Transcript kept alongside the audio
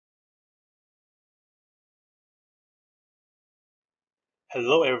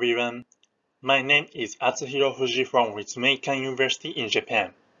Hello everyone, my name is Atsuhiro Fujii from Ritsumeikan University in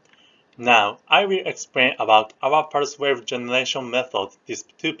Japan. Now, I will explain about our pulse wave generation method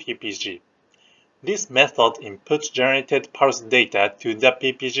disp2ppg. This method inputs generated pulse data to the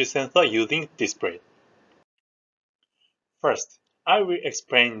PPG sensor using display. First, I will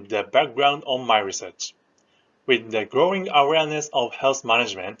explain the background on my research. With the growing awareness of health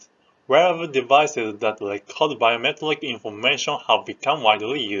management, wearable devices that record biometric information have become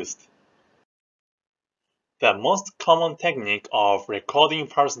widely used. The most common technique of recording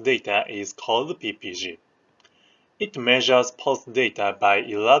pulse data is called PPG. It measures pulse data by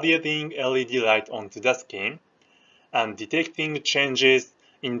irradiating LED light onto the skin and detecting changes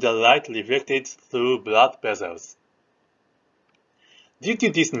in the light reflected through blood vessels. Due to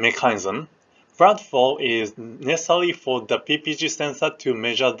this mechanism, blood flow is necessary for the PPG sensor to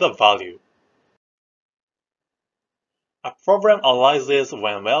measure the value. A problem arises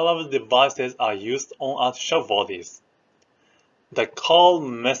when wearable devices are used on artificial bodies. The call,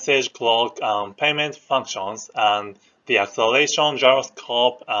 message clock, and payment functions, and the acceleration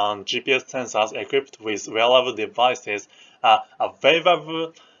gyroscope and GPS sensors equipped with wearable devices are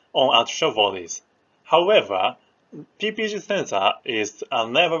available on artificial bodies. However, PPG sensor is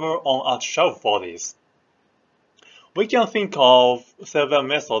unavailable on artificial bodies. We can think of several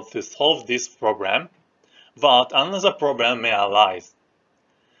methods to solve this problem, but another problem may arise.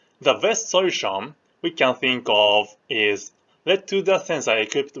 The best solution we can think of is let to the sensor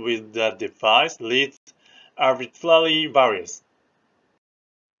equipped with the device reads arbitrary values.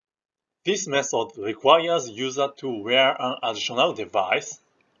 This method requires user to wear an additional device,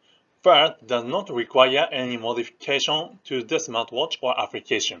 but does not require any modification to the smartwatch or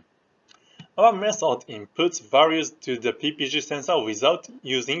application. Our method inputs values to the PPG sensor without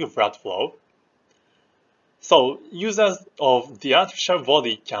using blood flow. So, users of the artificial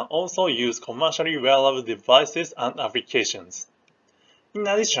body can also use commercially wearable devices and applications. In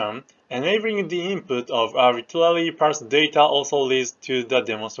addition, enabling the input of arbitrary pulse data also leads to the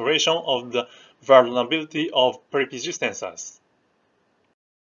demonstration of the vulnerability of PPG sensors.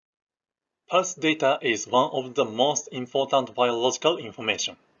 Pulse data is one of the most important biological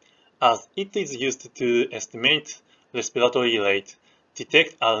information, as it is used to estimate respiratory rate,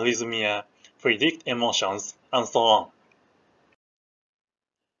 detect arrhythmia, predict emotions, and so on.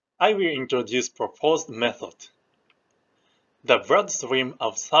 I will introduce proposed method. The bloodstream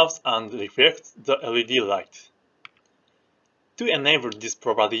absorbs and reflects the LED light. To enable this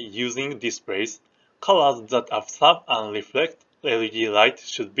property using displays, colors that absorb and reflect LED light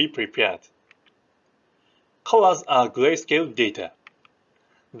should be prepared. Colors are grayscale data.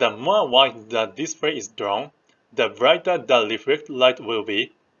 The more white the display is drawn, the brighter the reflected light will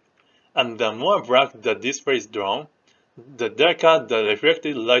be, and the more black the display is drawn, the darker the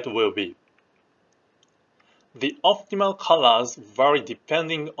reflected light will be. The optimal colors vary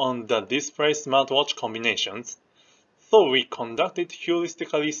depending on the display smartwatch combinations, so we conducted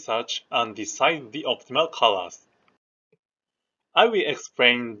heuristically search and decided the optimal colors. I will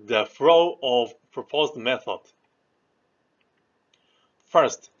explain the flow of proposed method.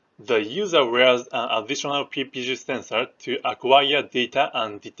 First, the user wears an additional PPG sensor to acquire data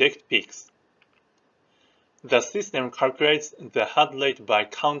and detect peaks. The system calculates the heart rate by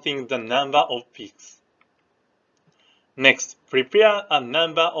counting the number of peaks. Next, prepare a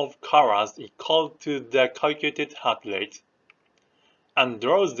number of colors equal to the calculated heart rate and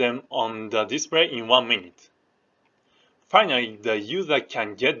draw them on the display in 1 minute. Finally, the user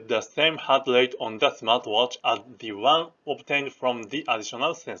can get the same heart rate on the smartwatch as the one obtained from the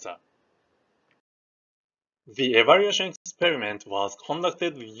additional sensor. The evaluation experiment was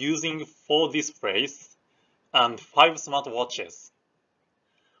conducted using 4 displays and 5 smartwatches.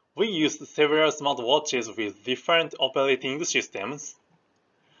 We used several smartwatches with different operating systems.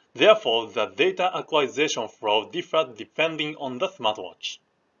 Therefore, the data acquisition flow differed depending on the smartwatch.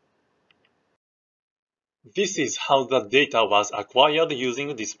 This is how the data was acquired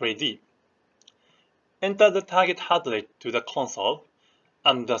using display D. Enter the target heart rate to the console,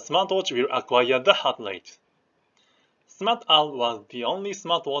 and the smartwatch will acquire the heart rate. SmartR was the only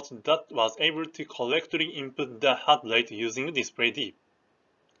smartwatch that was able to correctly input the heart rate using display D.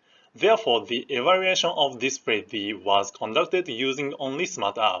 Therefore, the evaluation of display D was conducted using only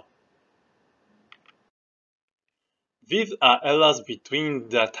SmartR. These are errors between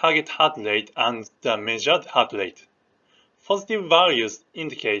the target heart rate and the measured heart rate. Positive values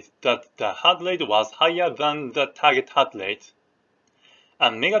indicate that the heart rate was higher than the target heart rate,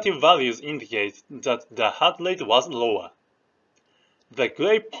 and negative values indicate that the heart rate was lower. The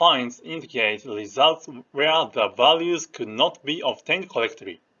gray points indicate results where the values could not be obtained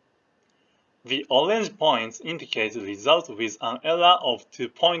correctly. The orange points indicate results with an error of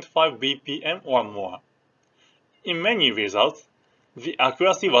 2.5 bpm or more. In many results, the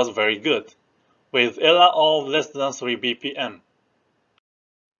accuracy was very good, with error of less than 3 bpm.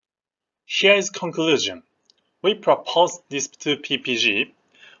 Here is conclusion. We propose disp2ppg,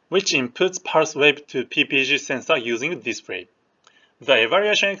 which inputs pulse wave to PPG sensor using display. The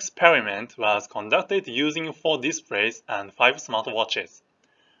evaluation experiment was conducted using 4 displays and 5 smartwatches.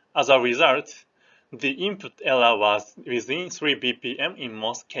 As a result, the input error was within 3 bpm in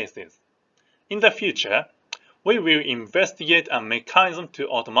most cases. In the future, we will investigate a mechanism to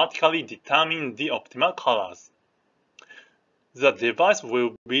automatically determine the optimal colors. The device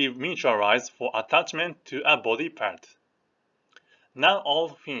will be miniaturized for attachment to a body part. Now all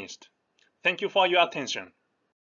finished. Thank you for your attention.